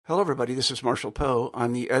Hello, everybody. This is Marshall Poe.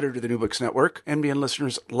 I'm the editor of the New Books Network. NBN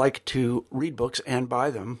listeners like to read books and buy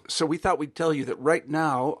them. So we thought we'd tell you that right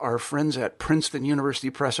now, our friends at Princeton University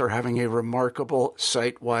Press are having a remarkable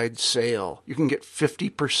site-wide sale. You can get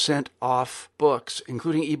 50% off books,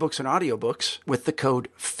 including ebooks and audiobooks, with the code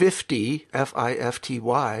 50,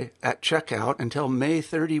 F-I-F-T-Y, at checkout until May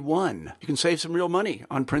 31. You can save some real money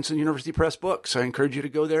on Princeton University Press books. I encourage you to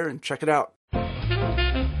go there and check it out.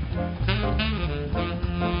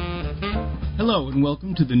 Hello, and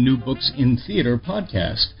welcome to the New Books in Theater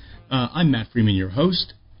podcast. I'm Matt Freeman, your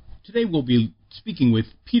host. Today we'll be speaking with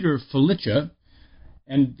Peter Filichia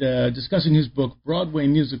and discussing his book, Broadway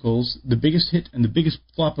Musicals, The Biggest Hit and the Biggest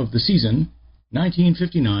Flop of the Season,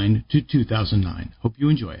 1959 to 2009. Hope you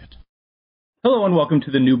enjoy it. Hello, and welcome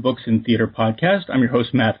to the New Books in Theater podcast. I'm your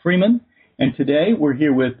host, Matt Freeman, and today we're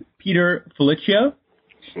here with Peter Filichia.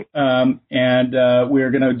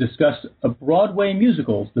 We're going to discuss Broadway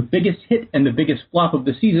musicals, the biggest hit and the biggest flop of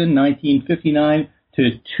the season, 1959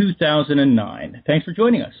 to 2009. Thanks for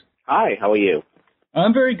joining us. Hi, how are you?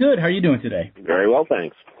 I'm very good. How are you doing today? Very well,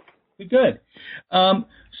 thanks. Good.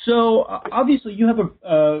 So obviously you have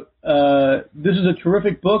this is a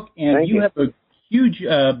terrific book, and Thank you have a huge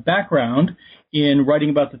background in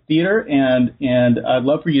writing about the theater, and I'd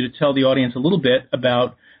love for you to tell the audience a little bit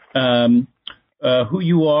about who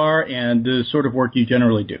you are and the sort of work you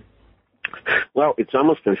generally do. Well, it's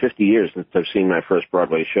almost been 50 years since I've seen my first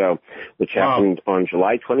Broadway show, which happened on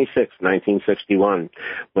July 26, 1961,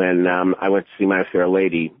 when I went to see My Fair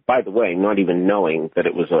Lady. By the way, not even knowing that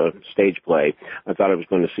it was a stage play, I thought I was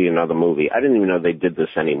going to see another movie. I didn't even know they did this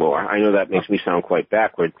anymore. I know that makes me sound quite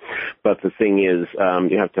backward, but the thing is,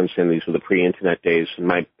 you have to understand these were the pre-internet days, and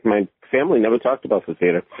my family never talked about the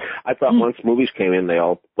theater. I thought once movies came in, they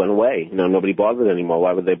all went away. You know, nobody bothered anymore.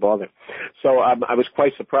 Why would they bother? So I was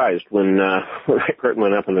quite surprised when that curtain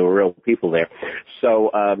went up and there were real people there. So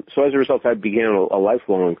as a result, I began a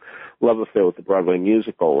lifelong love affair with the Broadway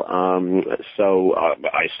musical. So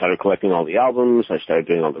I started collecting all the albums. I started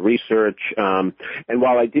doing all the research. And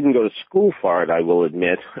while I didn't go to school for it, I will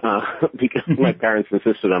admit, because my parents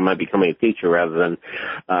insisted on my becoming a teacher rather than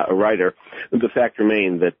a writer, the fact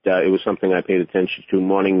remained that it was something I paid attention to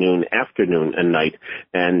morning, noon, afternoon, and night.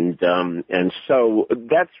 And so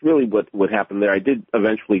that's really what happened there. I did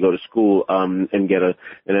eventually go to school and get an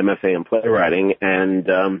MFA in playwriting.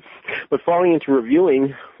 But falling into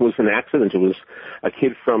reviewing was an accident. It was a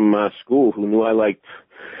kid from school who knew I liked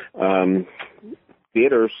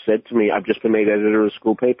theater said to me, I've just been made editor of a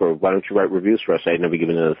school paper. Why don't you write reviews for us? I had never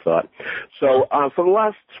given it a thought. So for the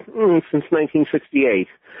last, since 1968,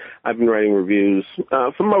 I've been writing reviews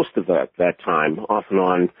for most of that time, off and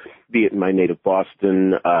on, be it in my native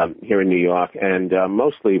Boston, here in New York, and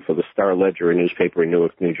mostly for the Star Ledger, a newspaper in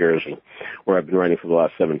Newark, New Jersey, where I've been writing for the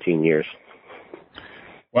last 17 years.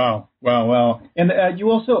 Wow. And you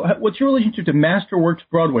also, what's your relationship to Masterworks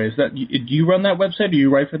Broadway? Is that, do you run that website? Do you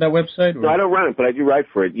write for that website? Or? No, I don't run it, but I do write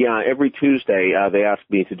for it. Yeah, every Tuesday they ask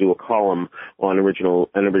me to do a column on an original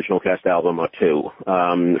cast album or two.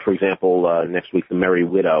 For example, next week, The Merry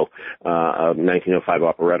Widow, a 1905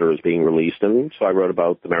 operetta is being released, and so I wrote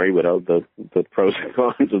about The Merry Widow, the pros and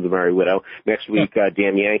cons of The Merry Widow. Next week,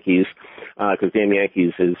 Damn Yankees, because Damn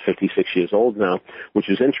Yankees is 56 years old now, which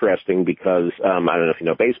is interesting because I don't know if you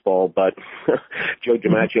know baseball, but Joe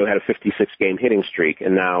DiMaggio had a 56-game hitting streak,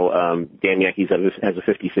 and now Damn Yankees has a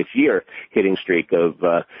 56-year hitting streak of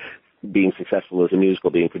being successful as a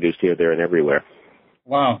musical being produced here, there, and everywhere.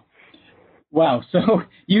 Wow. So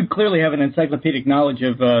you clearly have an encyclopedic knowledge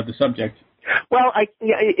of the subject. Well,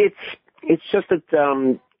 it's just that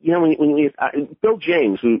when Bill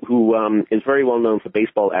James, who is very well known for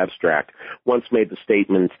Baseball Abstract, once made the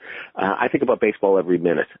statement, I think about baseball every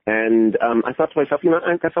minute. And I thought to myself,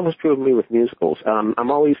 that's almost true of me with musicals. I'm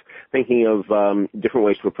always thinking of different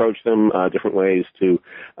ways to approach them, different ways to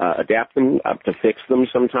adapt them, to fix them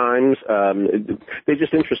sometimes. They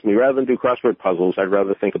just interest me. Rather than do crossword puzzles, I'd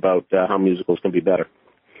rather think about how musicals can be better.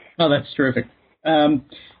 Oh, that's terrific.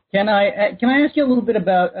 Can I ask you a little bit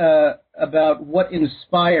about what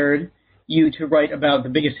inspired you to write about the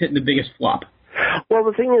biggest hit and the biggest flop? Well,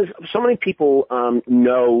 the thing is, so many people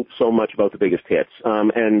know so much about the biggest hits,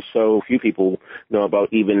 and so few people know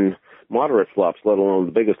about even moderate flops, let alone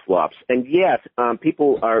the biggest flops. And yet,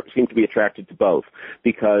 people seem to be attracted to both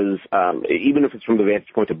because even if it's from the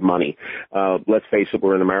vantage point of money, let's face it,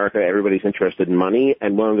 we're in America, everybody's interested in money,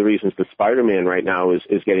 and one of the reasons that Spider-Man right now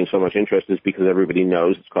is getting so much interest is because everybody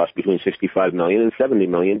knows it's cost between $65 million and $70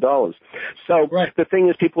 million. So right. The thing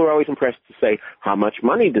is, people are always impressed to say, how much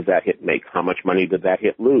money did that hit make? How much money did that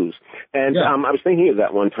hit lose? And I was thinking of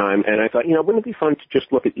that one time, and I thought, wouldn't it be fun to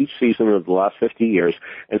just look at each season of the last 50 years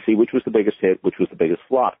and see which was the biggest hit, which was the biggest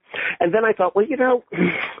flop. And then I thought, well, I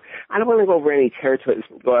don't want to go over any territories,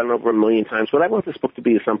 go on over a million times. What I want this book to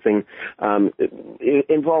be is something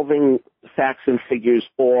involving facts and figures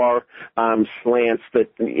or slants that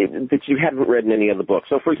you haven't read in any other book.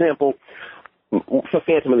 So, for example, for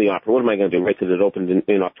Phantom of the Opera, what am I going to do? Right, that it opened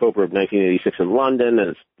in October of 1986 in London,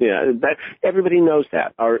 and that everybody knows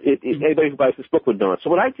that, or anybody who buys this book would know it. So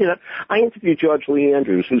what I did, I interviewed George Lee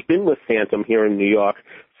Andrews, who's been with Phantom here in New York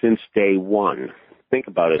since day one. Think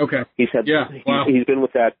about it. Okay. He's been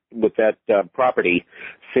with that property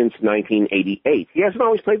since 1988. He hasn't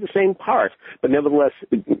always played the same part, but nevertheless,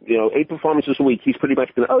 8 performances a week. He's pretty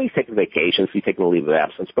much been, he's taking vacations, he's taking a leave of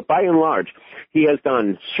absence. But by and large, he has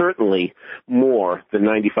done certainly more than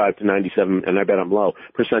 95 to 97, and I bet I'm low,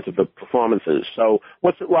 % of the performances. So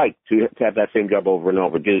what's it like to have that same job over and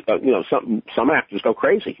over? Some actors go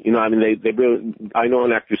crazy. They really, I know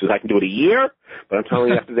an actor says, I can do it a year, but I'm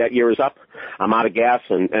telling you, after that year is up, I'm out of gas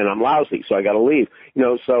and I'm lousy, so I got to leave.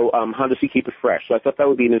 So how does he keep it fresh? So I thought that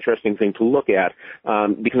would be an interesting thing to look at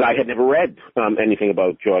because I had never read anything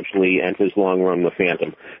about George Lee and his long run with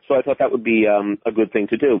Phantom. So I thought that would be a good thing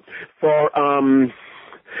to do.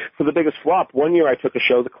 For the biggest flop, one year I took a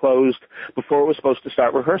show that closed before it was supposed to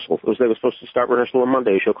start rehearsal. They were supposed to start rehearsal on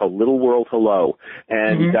Monday, a show called Little World Hello.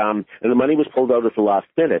 And the money was pulled out at the last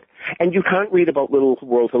minute. And you can't read about Little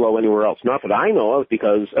World Hello anywhere else. Not that I know of,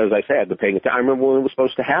 because, as I said, I remember when it was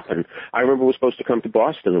supposed to happen. I remember it was supposed to come to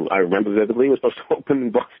Boston. I remember vividly it was supposed to open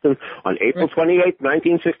in Boston on April 28th,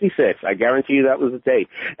 1966. I guarantee you that was the date.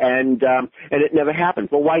 And it never happened.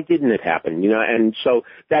 Well, why didn't it happen? And so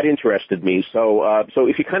that interested me. So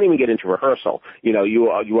if you can't even get into rehearsal,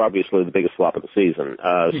 you obviously the biggest flop of the season.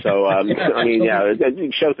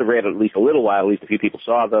 Shows have ran at least a little while, at least a few people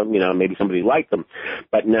saw them, maybe somebody liked them,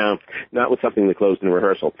 but no, not with something that closed in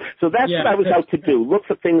rehearsal. So that's what I was out to do, look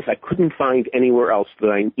for things I couldn't find anywhere else that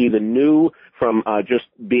I either knew from just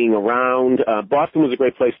being around. Boston was a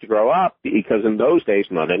great place to grow up because in those days,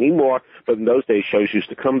 not anymore, but in those days, shows used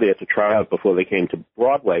to come there to try out before they came to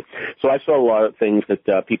Broadway. So I saw a lot of things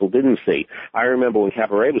that people didn't see. I remember when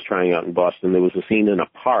Cabaret was trying out in Boston, there was a scene in a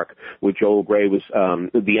park where Joel Grey was,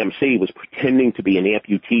 the MC was pretending to be an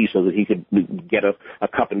amputee so that he could get a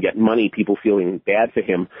cup and get money, people feeling bad for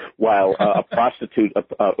him, while a prostitute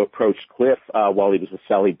approached Cliff while he was with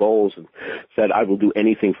Sally Bowles and said, I will do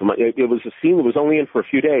anything for money. It was a scene that was only in for a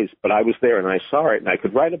few days, but I was there and I saw it and I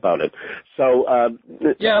could write about it. So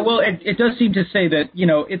it does seem to say that,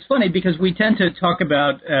 it's funny because we tend to talk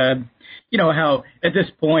about, how at this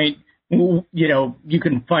point, you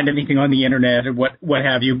can find anything on the internet or what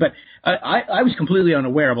have you. But I was completely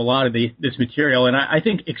unaware of a lot of this material, and I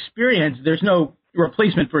think experience. There's no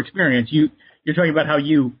replacement for experience. You're talking about how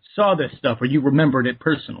you saw this stuff or you remembered it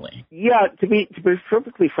personally. Yeah, to be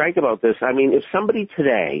perfectly frank about this, I mean, if somebody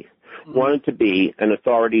today wanted to be an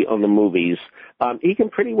authority on the movies, he can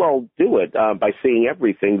pretty well do it by seeing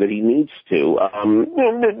everything that he needs to.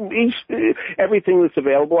 Everything that's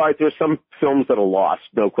available. There's some films that are lost,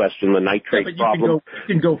 no question. The nitrate problem. You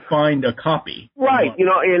can go find a copy. Right,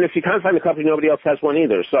 and if you can't find a copy, nobody else has one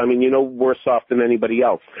either. So, I mean, worse off than anybody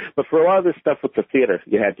else. But for a lot of this stuff with the theater,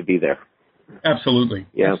 you had to be there. Absolutely.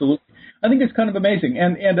 Yeah. Absolutely. I think it's kind of amazing.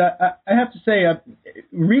 And I have to say,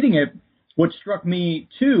 reading it, what struck me,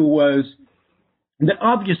 too, was that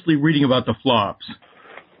obviously reading about the flops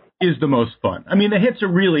is the most fun. I mean, the hits are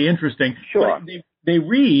really interesting. Sure. But they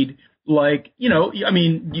read like,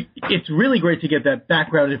 it's really great to get that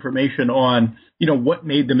background information on, what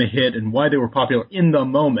made them a hit and why they were popular in the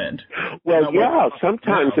moment. Well,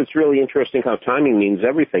 sometimes it's really interesting how timing means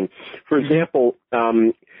everything. For example,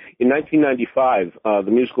 in 1995,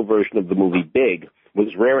 the musical version of the movie Big was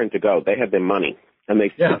raring to go. They had their money. And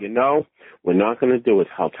they said, we're not going to do it.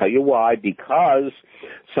 I'll tell you why. Because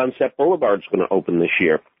Sunset Boulevard's going to open this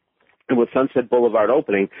year. And with Sunset Boulevard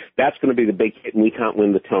opening, that's going to be the big hit, and we can't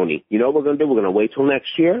win the Tony. You know what we're going to do? We're going to wait till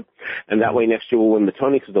next year, and that way next year we'll win the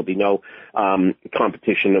Tony because there'll be no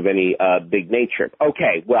competition of any big nature.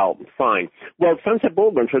 Okay, well, fine. Well, Sunset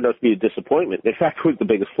Boulevard turned out to be a disappointment. In fact, it was the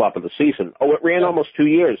biggest flop of the season. It ran almost 2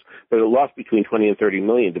 years, but it lost between 20 and 30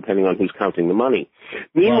 million, depending on who's counting the money.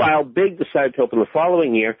 Meanwhile, Big decided to open the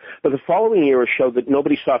following year, but the following year a show that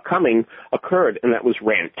nobody saw coming occurred, and that was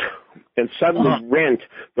Rent. And suddenly Rent,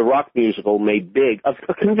 the rock musical, made Big,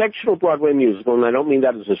 a conventional Broadway musical, and I don't mean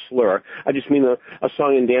that as a slur, I just mean a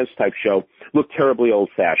song and dance type show, looked terribly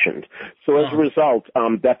old-fashioned. So as a result,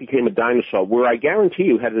 that became a dinosaur, where I guarantee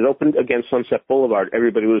you, had it opened against Sunset Boulevard,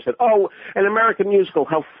 everybody would have said, oh, an American musical,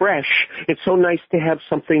 how fresh. It's so nice to have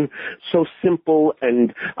something so simple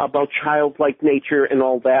and about childlike nature and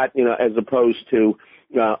all that, as opposed to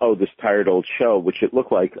this tired old show, which it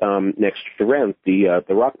looked like next to Rent, the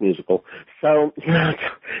rock musical. So,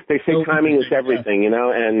 they say timing is everything,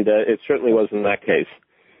 and it certainly was in that case.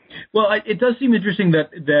 Well, it does seem interesting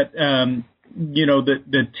that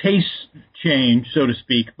the tastes change, so to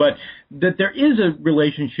speak, but that there is a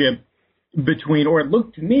relationship between, or it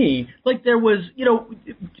looked to me like there was,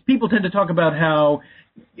 people tend to talk about how,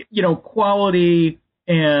 quality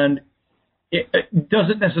and it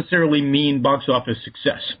doesn't necessarily mean box office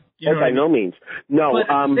success. By no means. No. But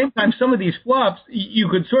at the same time, some of these flops, you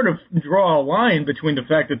could sort of draw a line between the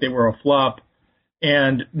fact that they were a flop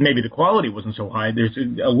and maybe the quality wasn't so high. There's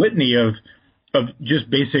a litany of just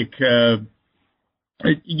basic,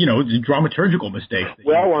 dramaturgical mistakes.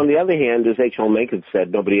 Well, on the other hand, as H.L. Mencken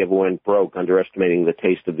said, nobody ever went broke, underestimating the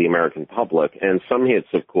taste of the American public. And some hits,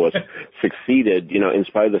 of course, succeeded, in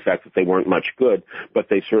spite of the fact that they weren't much good, but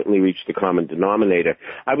they certainly reached the common denominator.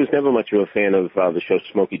 I was never much of a fan of the show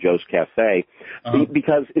Smokey Joe's Cafe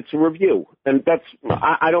because it's a review. And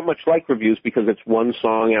I don't much like reviews because it's one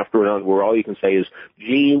song after another where all you can say is,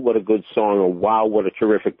 gee, what a good song, or wow, what a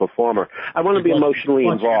terrific performer. I want to be emotionally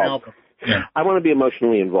involved. Yeah. I want to be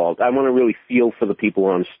emotionally involved. I want to really feel for the people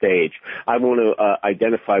on stage. I want to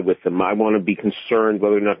identify with them. I want to be concerned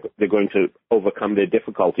whether or not they're going to overcome their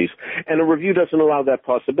difficulties. And a review doesn't allow that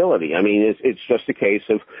possibility. I mean, it's just a case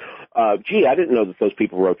of, gee, I didn't know that those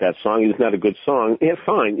people wrote that song. It's not a good song. Yeah,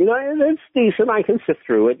 fine. It's decent. I can sift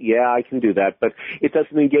through it. Yeah, I can do that. But it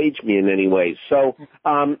doesn't engage me in any way. So,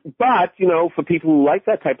 but, for people who like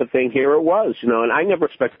that type of thing, here it was, and I never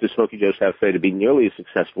expected the Smokey Joe's Cafe to be nearly as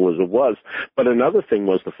successful as it was. But another thing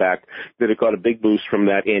was the fact that it got a big boost from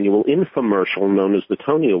that annual infomercial known as the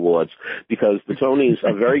Tony Awards, because the Tonys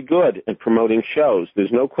are very good at promoting shows.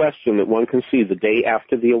 There's no question that one can see the day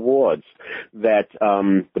after the awards that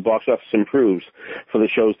the box office improves for the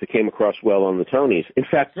shows that came across well on the Tonys. In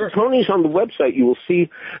fact, the Tonys on the website, you will see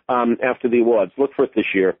after the awards, look for it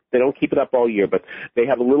this year. They don't keep it up all year, but they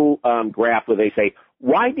have a little graph where they say,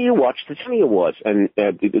 why do you watch the Tony Awards? And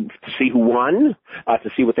to see who won, to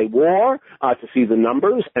see what they wore, to see the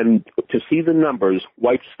numbers, and to see the numbers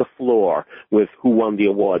wipes the floor with who won the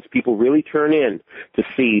awards. People really turn in to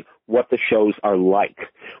see what the shows are like,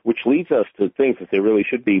 which leads us to think that there really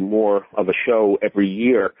should be more of a show every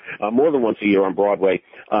year, more than once a year on Broadway,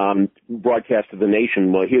 broadcast to the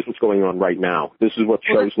nation. Well, here's what's going on right now. This is what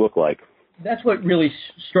shows look like. That's what really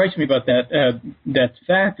strikes me about that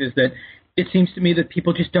fact is that it seems to me that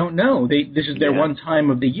people just don't know. This is their one time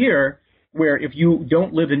of the year where if you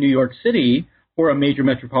don't live in New York City or a major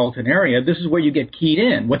metropolitan area, this is where you get keyed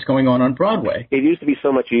in, what's going on Broadway. It used to be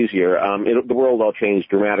so much easier. The world all changed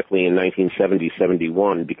dramatically in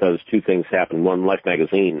 1970-71 because two things happened. One, Life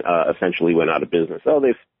magazine essentially went out of business. Oh,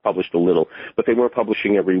 they've published a little, but they weren't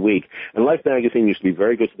publishing every week. And Life magazine used to be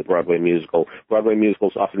very good to the Broadway musical. Broadway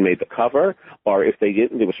musicals often made the cover, or if they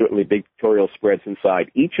didn't, there were certainly big pictorial spreads inside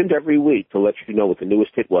each and every week to let you know what the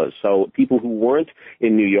newest hit was. So people who weren't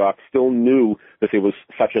in New York still knew that there was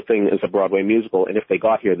such a thing as a Broadway musical, and if they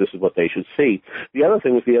got here, this is what they should see. The other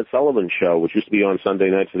thing was the Ed Sullivan Show, which used to be on Sunday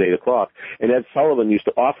nights at 8 o'clock, and Ed Sullivan used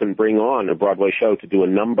to often bring on a Broadway show to do a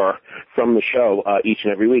number from the show each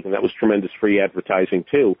and every week, and that was tremendous free advertising,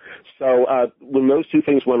 too. So when those two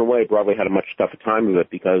things went away, Broadway had a much tougher time of it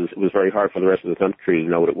because it was very hard for the rest of the country to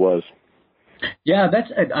know what it was. Yeah,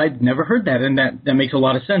 I'd never heard that, and that makes a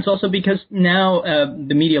lot of sense. Also because now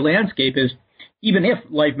the media landscape is, even if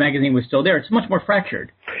Life magazine was still there, it's much more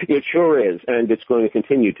fractured. It sure is, and it's going to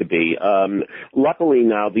continue to be. Luckily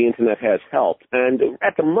now, the Internet has helped. And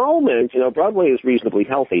at the moment, Broadway is reasonably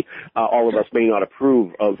healthy. All of us may not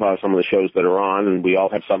approve of some of the shows that are on, and we all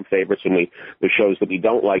have some favorites, and the shows that we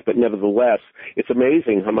don't like. But nevertheless, it's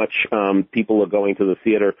amazing how much people are going to the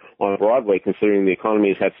theater on Broadway, considering the economy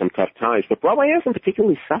has had some tough times. But Broadway hasn't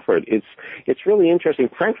particularly suffered. It's really interesting.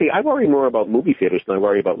 Frankly, I worry more about movie theaters than I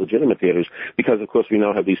worry about legitimate theaters, because, of course, we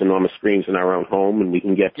now have these enormous screens in our own home, and we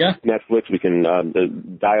can get Netflix, we can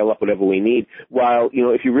dial up whatever we need. While,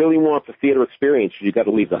 if you really want the theater experience, you've got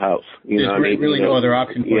to leave the house. There's really no other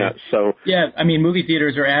option for you. Yeah, I mean, movie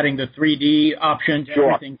theaters are adding the 3D option to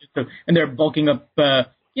everything, and they're bulking up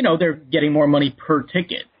they're getting more money per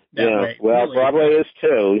ticket. Way, well, really. Broadway is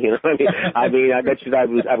too. I bet you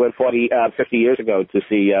I went 50 years ago to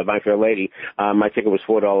see My Fair Lady. My ticket was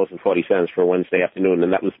 $4.40 for Wednesday afternoon,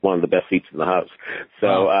 and that was one of the best seats in the house.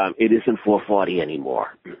 So it isn't $4.40 anymore.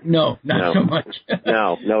 No, not so much.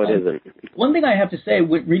 no, it isn't. One thing I have to say,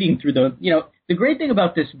 reading through the great thing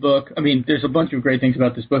about this book, there's a bunch of great things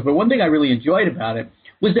about this book, but one thing I really enjoyed about it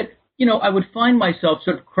was that, I would find myself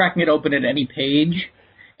sort of cracking it open at any page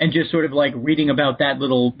and just sort of like reading about that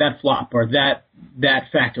flop or that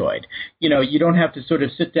factoid. You don't have to sort of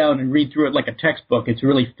sit down and read through it like a textbook. It's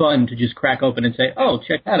really fun to just crack open and say, oh,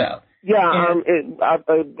 check that out. Yeah,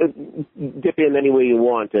 dip in any way you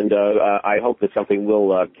want, and I hope that something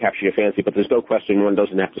will capture your fancy, but there's no question one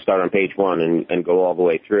doesn't have to start on page one and go all the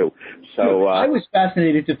way through. So I was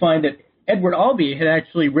fascinated to find that Edward Albee had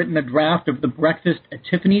actually written a draft of the Breakfast at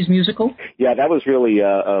Tiffany's musical. Yeah, that was really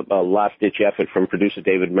a last-ditch effort from producer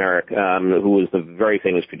David Merrick, who was the very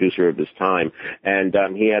famous producer of his time. And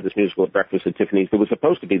he had this musical at Breakfast at Tiffany's that was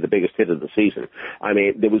supposed to be the biggest hit of the season.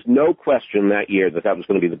 There was no question that year that was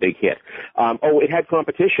going to be the big hit. It had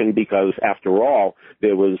competition because, after all,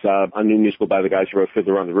 there was a new musical by the guys who wrote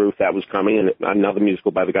Fiddler on the Roof. That was coming, and another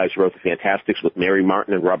musical by the guys who wrote The Fantastics with Mary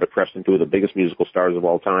Martin and Robert Preston, two of the biggest musical stars of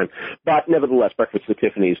all time. But nevertheless, Breakfast at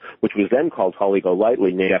Tiffany's, which was then called Holly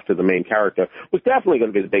Golightly, named after the main character, was definitely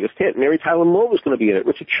going to be the biggest hit. Mary Tyler Moore was going to be in it.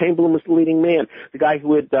 Richard Chamberlain was the leading man. The guy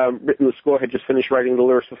who had written the score had just finished writing the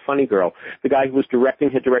lyrics for Funny Girl. The guy who was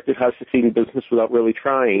directing had directed How to Succeed in Business Without Really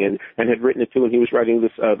Trying, and had written it too, and he was writing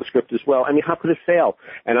the script as well. How could it fail?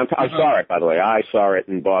 And I saw it, by the way. I saw it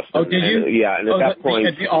in Boston. Oh, did you? Yeah, and at that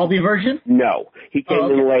point... The Albee version? No. He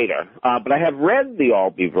came in later. But I have read the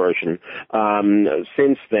Albee version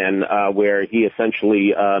since then, where he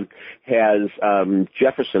essentially has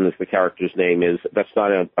Jefferson as the character's name is. That's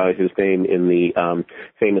not his name in the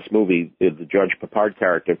famous movie, the George Peppard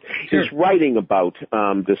character. Sure. He's writing about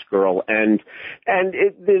this girl, and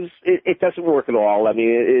it doesn't work at all.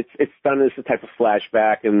 It's done as a type of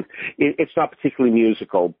flashback, and it's not particularly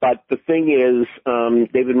musical. But the thing is,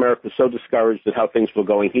 David Merrick was so discouraged at how things were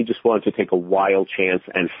going, he just wanted to take a wild chance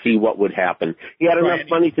and see what would happen. He had enough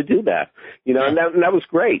money to do that, and that was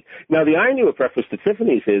great. Now, the irony with Breakfast at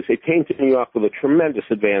Tiffany's is it came to New York with a tremendous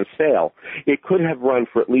advance sale. It could have run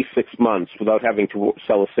for at least 6 months without having to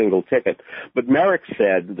sell a single ticket. But Merrick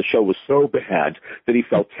said the show was so bad that he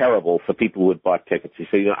felt terrible for people who had bought tickets. He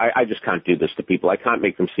said, I just can't do this to people. I can't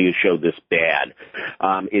make them see a show this bad.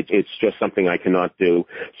 It's just something I cannot do.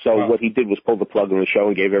 So what he did was pull the plug on the show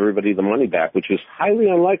and gave everybody the money back, which is highly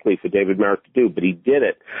unlikely for David Merrick to do, but he did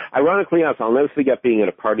it. Ironically enough, I'll never forget being at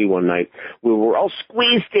a party one night where we were all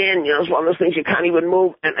squeezed in. It's one of those things you can't even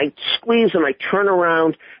move, and I squeeze and I turn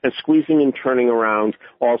around, and squeezing and turning around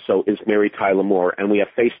also is Mary Tyler Moore, and we are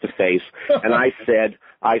face to face, and I said,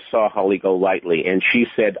 I saw Holly Golightly, and she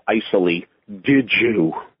said icily, did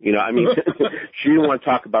you? She didn't want to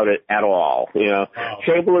talk about it at all.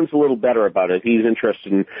 Chamberlain's a little better about it. He's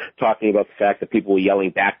interested in talking about the fact that people were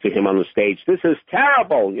yelling back to him on the stage, this is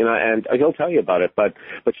terrible, and he'll tell you about it, but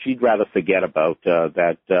she'd rather forget about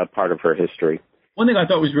that part of her history. One thing I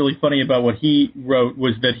thought was really funny about what he wrote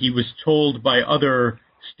was that he was told by other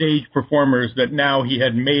stage performers that now he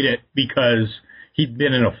had made it because he'd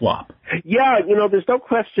been in a flop. Yeah, there's no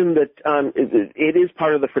question that it is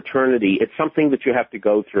part of the fraternity. It's something that you have to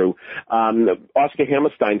go through. Oscar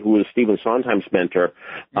Hammerstein, who was Stephen Sondheim's mentor,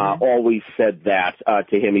 always said that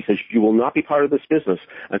to him. He says, you will not be part of this business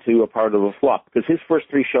until you are part of a flop, because his first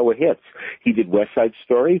 3 shows were hits. He did West Side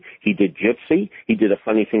Story, he did Gypsy, he did A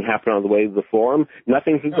Funny Thing Happened on the Way to the Forum.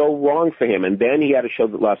 Nothing could go wrong for him. And then he had a show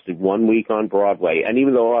that lasted 1 week on Broadway. And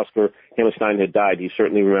even though Oscar Hammerstein had died, he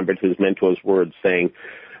certainly remembered his mentor's words saying,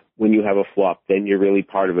 when you have a flop, then you're really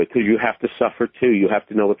part of it, because you have to suffer too. You have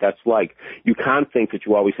to know what that's like. You can't think that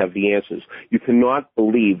you always have the answers. You cannot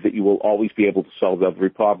believe that you will always be able to solve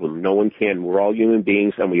every problem. No one can. We're all human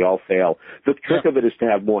beings, and we all fail. The trick of it is to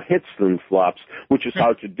have more hits than flops, which is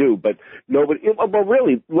hard to do, but nobody, well,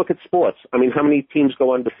 really, look at sports. How many teams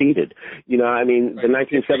go undefeated? The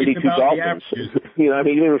 1972 Dolphins,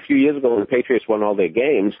 even a few years ago when the Patriots won all their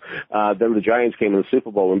games, then the Giants came in the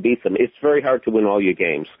Super Bowl and beat them. It's very hard to win all your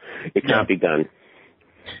games. It can't be done.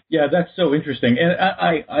 Yeah, that's so interesting. And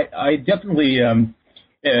I definitely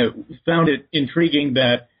found it intriguing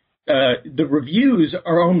that the reviews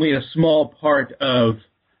are only a small part of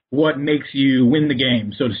what makes you win the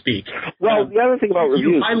game, so to speak. Well, the other thing about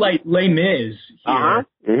reviews... You highlight Les Mis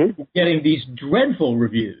here, getting these dreadful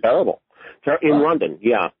reviews. Terrible. In London,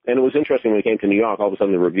 yeah. And it was interesting when it came to New York, all of a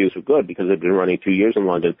sudden the reviews were good because it had been running 2 years in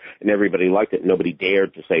London and everybody liked it. Nobody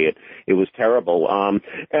dared to say it. It was terrible.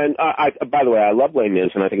 And by the way, I love Les Mis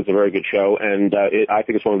and I think it's a very good show and I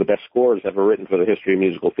think it's one of the best scores ever written for the history of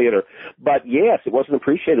musical theater. But yes, it wasn't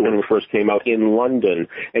appreciated when it first came out in London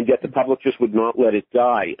and yet the public just would not let it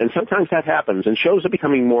die. And sometimes that happens and shows are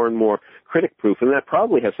becoming more and more critic-proof and that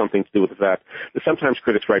probably has something to do with the fact that sometimes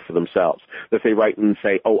critics write for themselves, that they write and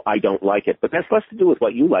say, oh, I don't like it. But that's less to do with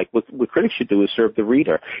what you like. What critics should do is serve the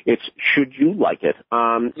reader. It's should you like it?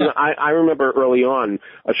 You know, I remember early on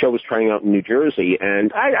a show was trying out in New Jersey,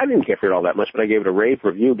 and I didn't care for it all that much, but I gave it a rave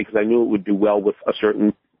review because I knew it would do well with a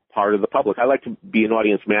certain part of the public. I like to be an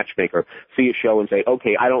audience matchmaker, see a show and say,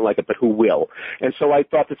 okay, I don't like it, but who will? And so I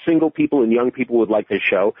thought that single people and young people would like this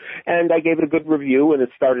show, and I gave it a good review, and it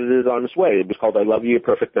started it on its way. It was called I Love You, You're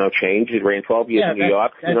Perfect, Now Change. It ran 12 years in New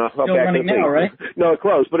York. That's still running now, right? No, it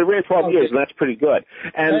closed, but it ran 12 years, and that's pretty good.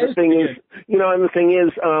 And the thing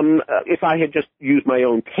is, if I had just used my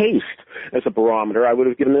own taste as a barometer, I would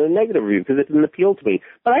have given it a negative review because it didn't appeal to me.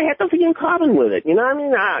 But I had nothing in common with it. You know what I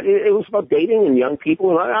mean? It was about dating and young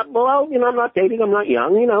people, and I'm not dating, I'm not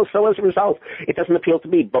young, so as a result, it doesn't appeal to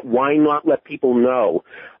me. But why not let people know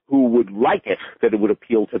who would like it, that it would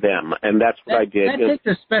appeal to them? And that's what I did. That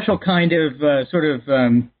takes a special kind of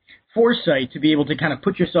foresight to be able to kind of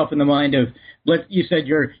put yourself in the mind of, you said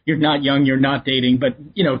you're not young, you're not dating, but,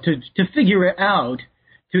 to figure it out,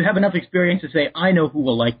 to have enough experience to say, I know who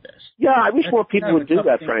will like this. Yeah, I wish more people would do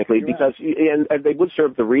that, frankly, because and they would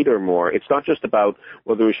serve the reader more. It's not just about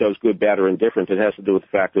whether a show's good, bad, or indifferent. It has to do with the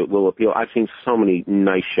fact that it will appeal. I've seen so many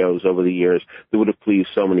nice shows over the years that would have pleased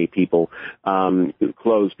so many people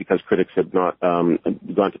close because critics have not gone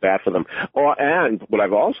to bat for them. And what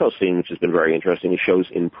I've also seen, which has been very interesting, is shows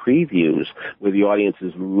in previews where the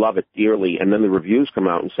audiences love it dearly, and then the reviews come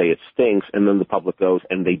out and say it stinks, and then the public goes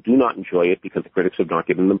and they do not enjoy it because the critics have not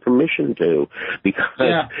given them permission to, because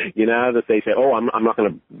that they say, oh, I'm not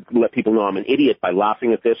going to let people know I'm an idiot by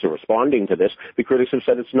laughing at this or responding to this. The critics have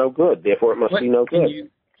said it's no good, therefore it must be no good.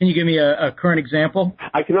 Can you give me a current example?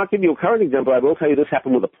 I cannot give you a current example. I will tell you this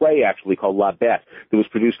happened with a play actually called La Bête that was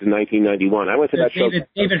produced in 1991. I went to that show.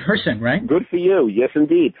 David Herson, right? Good for you. Yes,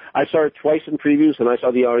 indeed. I saw it twice in previews and I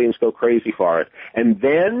saw the audience go crazy for it. And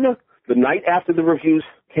then the night after the reviews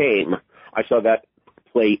came, I saw that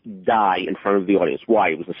play die in front of the audience. Why?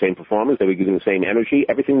 It was the same performance. They were giving the same energy.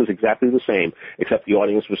 Everything was exactly the same, except the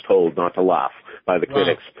audience was told not to laugh by the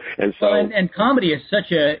critics. And so, and comedy is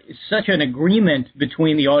such an agreement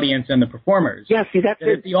between the audience and the performers. Yeah, see, that's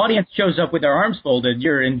it. If the audience shows up with their arms folded,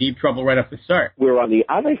 you're in deep trouble right off the start. Where on the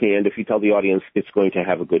other hand, if you tell the audience it's going to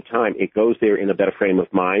have a good time, it goes there in a better frame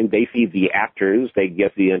of mind. They see the actors. They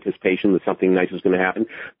get the anticipation that something nice is going to happen.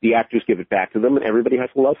 The actors give it back to them, and everybody has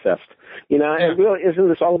a love fest. And really, isn't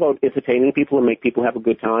this all about entertaining people and make people have a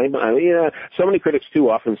good time? So many critics too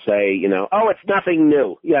often say, oh, it's nothing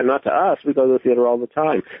new. Yeah, not to us. We go to the theater all the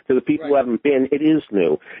time. To the people who haven't been, it is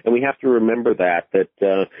new, and we have to remember that it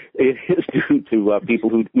is due to people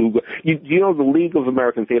who the League of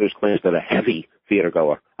American Theaters claims that a heavy theater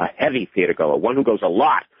goer, one who goes a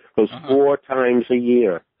lot, goes 4 times a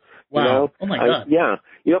year. Wow. Oh, my God. Yeah.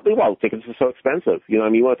 Well, tickets are so expensive. You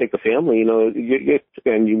want to take the family,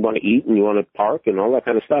 and you want to eat and you want to park and all that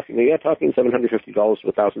kind of stuff. You're talking $750 to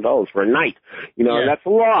 $1,000 for a night. And that's a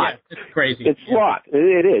lot. Yeah, it's crazy. It's a lot.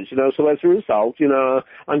 It is, So as a result,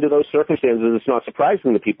 under those circumstances, it's not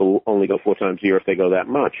surprising that people only go 4 times a year if they go that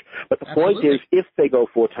much. But the point is, if they go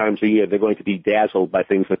 4 times a year, they're going to be dazzled by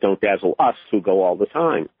things that don't dazzle us who go all the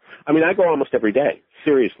time. I mean, I go almost every day.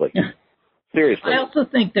 Seriously. Seriously. I also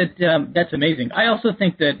think that that's amazing. I also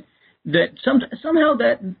think that somehow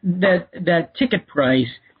that ticket price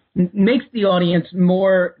makes the audience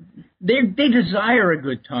more. They desire a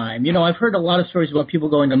good time. I've heard a lot of stories about people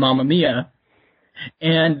going to Mamma Mia,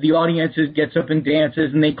 and the audience gets up and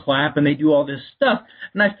dances and they clap and they do all this stuff.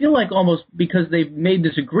 And I feel like almost because they've made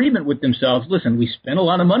this agreement with themselves. Listen, we spent a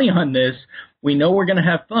lot of money on this. We know we're going to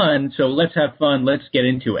have fun, so let's have fun. Let's get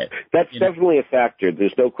into it. That's definitely a factor.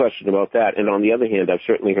 There's no question about that. And on the other hand, I've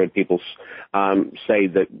certainly heard people say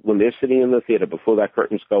that when they're sitting in the theater before that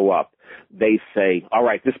curtains go up, they say, all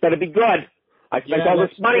right, this better be good. I spent all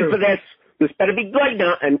this money for this. This better be good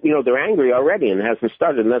now. And, they're angry already and it hasn't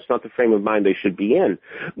started, and that's not the frame of mind they should be in.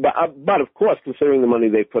 But of course, considering the money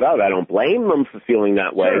they put out, I don't blame them for feeling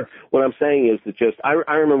that way. Sure. What I'm saying is that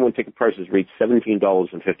I remember when ticket prices reached $17.50,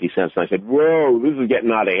 and I said, whoa, this is getting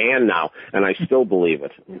out of hand now, and I still believe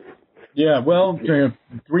it. Yeah, well,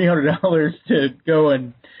 $300 to go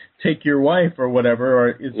and take your wife or whatever, or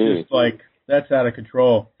it's just like, that's out of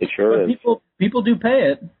control. It sure is. People do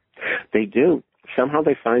pay it. They do. Somehow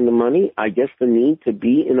they find the money. I guess the need to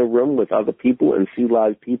be in a room with other people and see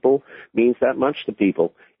live people means that much to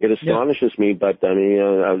people. It astonishes me, but I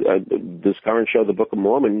mean, this current show, the Book of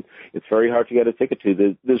Mormon, it's very hard to get a ticket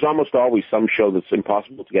to. There's almost always some show that's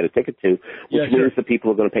impossible to get a ticket to, which means that people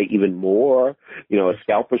are going to pay even more, at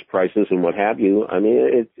scalpers' prices and what have you. I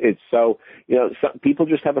mean, it's so, people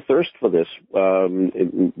just have a thirst for this.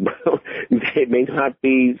 It may not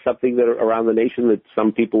be something that around the nation that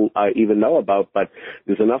some people even know about, but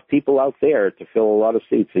there's enough people out there to fill a lot of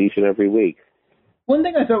seats each and every week. One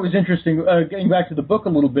thing I thought was interesting, getting back to the book a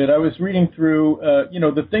little bit, I was reading through,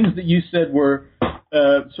 the things that you said were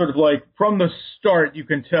sort of like, from the start, you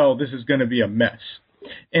can tell this is going to be a mess.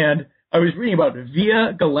 And I was reading about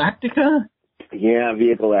Via Galactica. Yeah,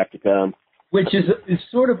 Via Galactica. Which is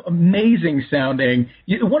sort of amazing sounding.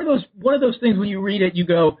 One of those things when you read it, you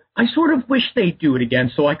go, I sort of wish they'd do it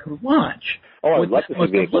again so I could watch. Oh, I'd love to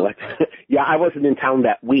see Via Galactica. Yeah, I wasn't in town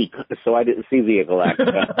that week, so I didn't see Via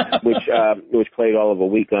Galactica, which played all of a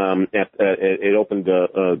week. It opened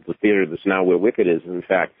the theater that's now where Wicked is, in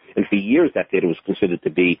fact. And for years, that theater was considered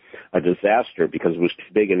to be a disaster because it was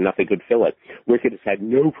too big and nothing could fill it. Wicked has had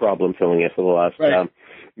no problem filling it for the last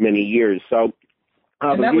many years. So.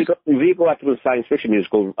 The Via Galactica was a science fiction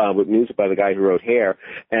musical with music by the guy who wrote Hair,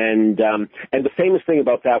 and the famous thing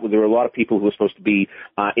about that was there were a lot of people who were supposed to be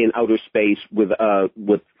in outer space with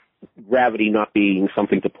gravity not being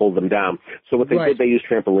something to pull them down. So what they did, they used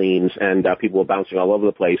trampolines, and people were bouncing all over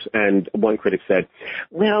the place. And one critic said,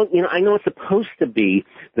 well, I know it's supposed to be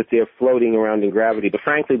that they're floating around in gravity, but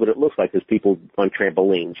frankly, what it looks like is people on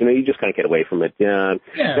trampolines. You just can't get away from it.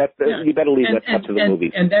 You better leave that up to the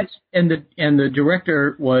movies. And the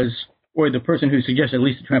director was, or the person who suggested at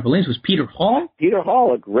least the trampolines, was Peter Hall? Peter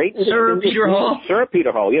Hall, a great... Sir Peter Hall? Sir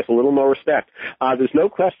Peter Hall, yes, a little more respect. There's no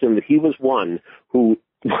question that he was one who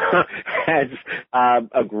has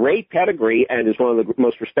a great pedigree and is one of the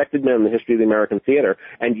most respected men in the history of the American theater.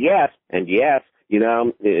 And yes,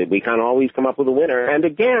 we can't always come up with a winner. And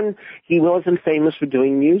again, he wasn't famous for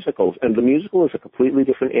doing musicals, and the musical is a completely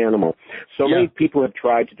different animal. So many people have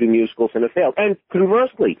tried to do musicals and have failed. And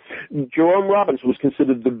conversely, Jerome Robbins was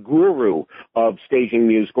considered the guru of staging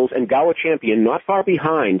musicals, and Gower Champion, not far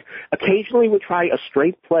behind, occasionally would try a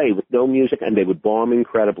straight play with no music, and they would bomb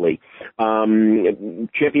incredibly.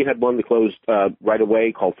 Champion had one that closed right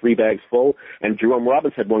away called Three Bags Full, and Jerome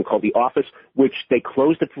Robbins had one called The Office, which they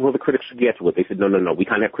closed it before the critics could get to it. They said, no, we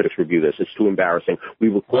can't have critics review this. It's too embarrassing. We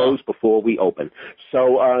will close before we open.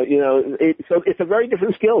 So, so it's a very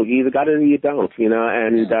different skill. You either got it or you don't,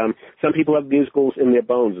 and some people have musicals in their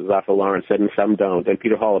bones, as Arthur Lawrence said, and some don't, and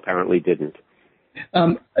Peter Hall apparently didn't.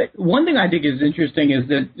 One thing I think is interesting is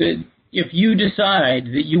that if you decide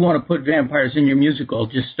that you want to put vampires in your musical,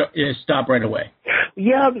 just stop right away.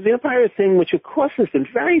 Yeah, the vampire thing, which of course has been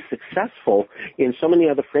very successful in so many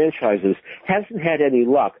other franchises, hasn't had any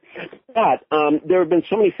luck. But there have been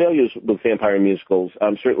so many failures with vampire musicals,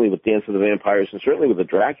 certainly with Dance of the Vampires and certainly with the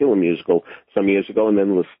Dracula musical some years ago, and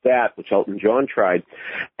then Lestat, which Elton John tried.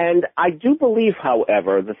 And I do believe,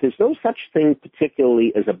 however, that there's no such thing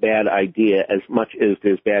particularly as a bad idea as much as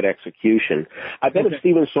there's bad execution. I bet if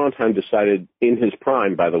Stephen Sondheim decided, in his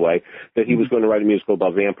prime, by the way, that he was going to write a musical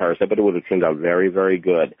about vampires, I bet it would have turned out very, very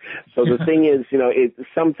good. So the thing is,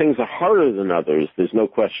 some things are harder than others. There's no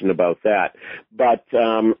question about that. But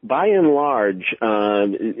by and large,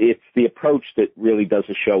 it's the approach that really does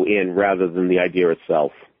a show in rather than the idea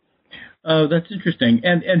itself. Oh, that's interesting.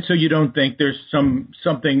 And so you don't think there's some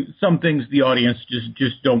things the audience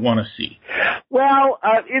just don't want to see? Well,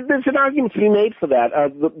 there's an argument to be made for that.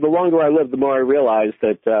 The longer I live, the more I realize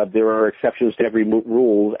that there are exceptions to every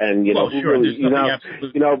rule, and but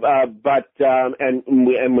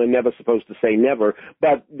we're never supposed to say never.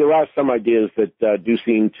 But there are some ideas that do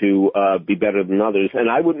seem to be better than others, and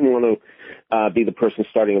I wouldn't want to be the person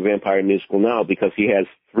starting a vampire musical now because he has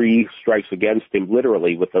 3 strikes against him,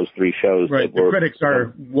 literally, with those 3 shows. Right. The critics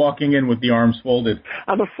are walking in with the arms folded.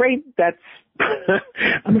 I'm afraid that's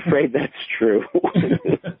true.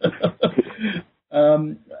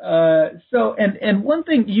 So, and one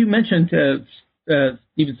thing you mentioned to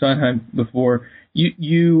Stephen Sondheim before,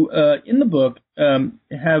 you in the book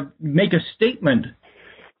make a statement.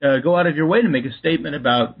 Go out of your way to make a statement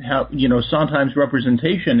about how Sondheim's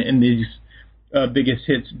representation in these biggest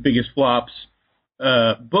hits, biggest flops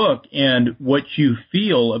book, and what you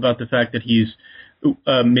feel about the fact that he's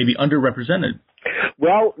maybe underrepresented.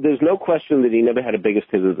 Well, there's no question that he never had a biggest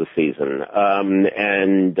hit of the season,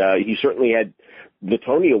 and he certainly had the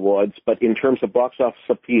Tony Awards, but in terms of box office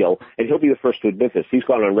appeal, and he'll be the first to admit this, he's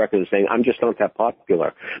gone on record as saying, I'm just not that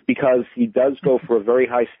popular, because he does go for a very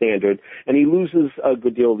high standard, and he loses a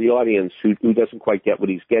good deal of the audience who doesn't quite get what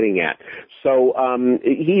he's getting at. So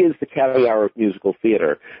he is the caviar of musical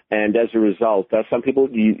theater, and as a result, some people,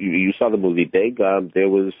 you saw the movie Big, there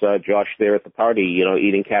was Josh there at the party,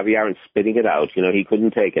 eating caviar and spitting it out. He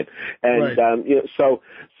couldn't take it. And right.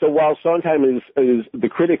 So while Sondheim is the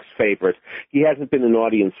critic's favorite, he hasn't been an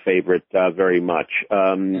audience favorite very much.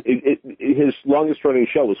 His longest running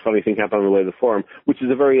show was Funny Thing Happened on the Way to the Forum, which is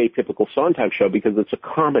a very atypical Sondheim show because it's a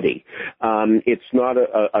comedy. It's not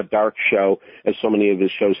a dark show as so many of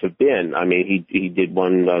his shows have been. I mean, he did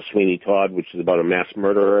one Sweeney Todd, which is about a mass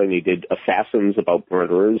murderer, and he did Assassins about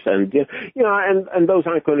murderers, and and those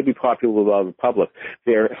aren't going to be popular with the public.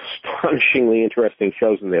 They're astonishingly interesting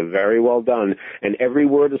shows, and they're very well done, and every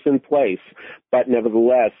word is in place. But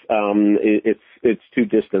nevertheless, it's too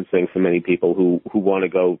distancing for many people who want to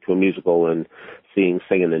go to a musical and seeing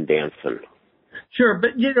singing and dancing. Sure,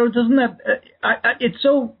 but doesn't that? It's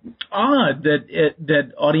so odd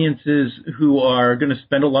that audiences who are going to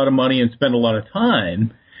spend a lot of money and spend a lot of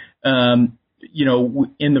time,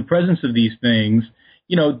 in the presence of these things,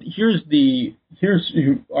 here's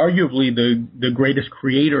arguably the greatest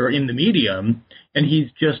creator in the medium, and he's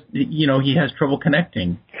just he has trouble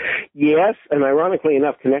connecting. Yes, and ironically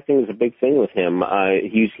enough, connecting is a big thing with him.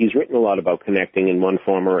 He's written a lot about connecting in one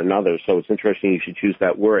form or another, so it's interesting you should choose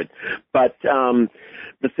that word. But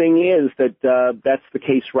the thing is that that's the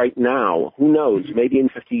case right now. Who knows? Maybe in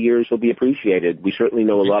 50 years he'll be appreciated. We certainly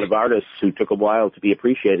know a lot of artists who took a while to be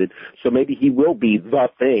appreciated, so maybe he will be the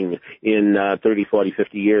thing in 30, 40,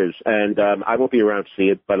 50 years. And I won't be around to see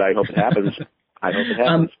it, but I hope it happens. I hope it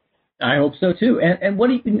happens. I hope so, too. And what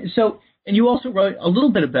do you... So... And you also wrote a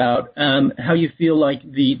little bit about how you feel like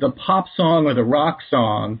the pop song or the rock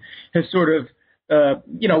song has sort of,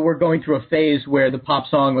 we're going through a phase where the pop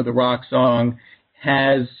song or the rock song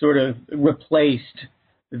has sort of replaced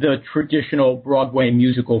the traditional Broadway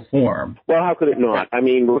musical form. Well, how could it not? I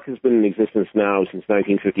mean, rock has been in existence now since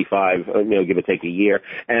 1955, give or take a year,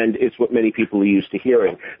 and it's what many people are used to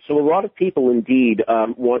hearing. So a lot of people, indeed,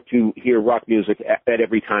 want to hear rock music at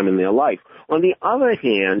every time in their life. On the other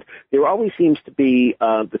hand, there always seems to be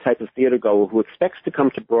the type of theater goer who expects to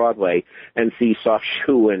come to Broadway and see Soft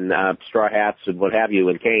Shoe and Straw Hats and what have you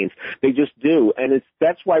and Canes. They just do, and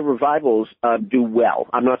that's why revivals do well.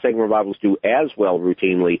 I'm not saying revivals do as well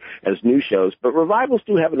routinely as new shows, but revivals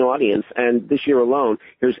do have an audience, and this year alone,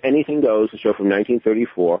 here's Anything Goes, a show from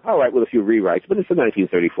 1934, all right, with a few rewrites, but it's a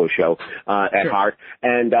 1934 show at heart,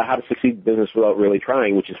 and How to Succeed in Business Without Really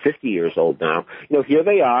Trying, which is 50 years old now. Here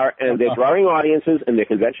they are, and they're drawing audiences in their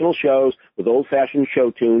conventional shows with old-fashioned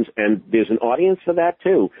show tunes, and there's an audience for that,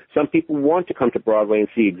 too. Some people want to come to Broadway and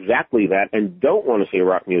see exactly that and don't want to see a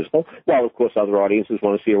rock musical, while, of course, other audiences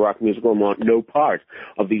want to see a rock musical and want no part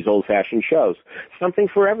of these old-fashioned shows. Something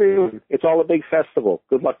for everyone. It's all a big festival.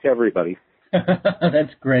 Good luck to everybody.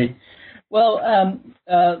 That's great. Well,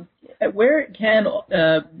 where can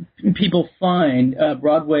people find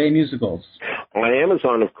Broadway musicals? On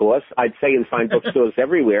Amazon, of course. I'd say in fine bookstores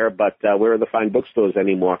everywhere, but where are the fine bookstores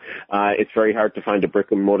anymore? It's very hard to find a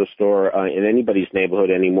brick-and-mortar store in anybody's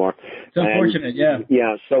neighborhood anymore. It's unfortunate, yeah.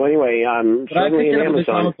 Yeah, so anyway, certainly in Amazon. The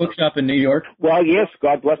Drama Bookshop in New York? Well, yes,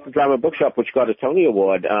 God bless the Drama Bookshop, which got a Tony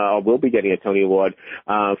Award, will be getting a Tony Award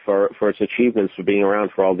for its achievements for being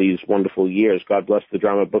around for all these wonderful years. God bless the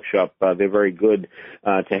Drama Bookshop. They're very good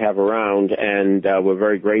to have around, and we're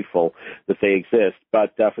very grateful that they exist.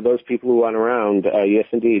 But for those people who aren't around, yes,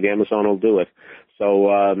 indeed, Amazon will do it.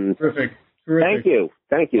 So, Terrific. Thank you.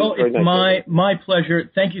 Well, it's my pleasure.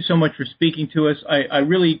 Thank you so much for speaking to us. I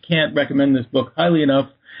really can't recommend this book highly enough.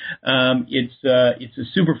 It's a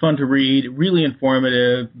super fun to read, really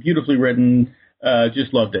informative, beautifully written.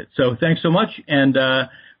 Just loved it. So thanks so much, and I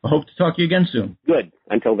hope to talk to you again soon. Good.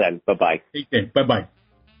 Until then, bye-bye. Take care. Bye-bye.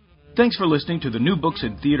 Thanks for listening to the New Books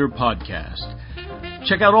in Theater podcast.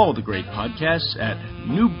 Check out all the great podcasts at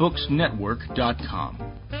newbooksnetwork.com.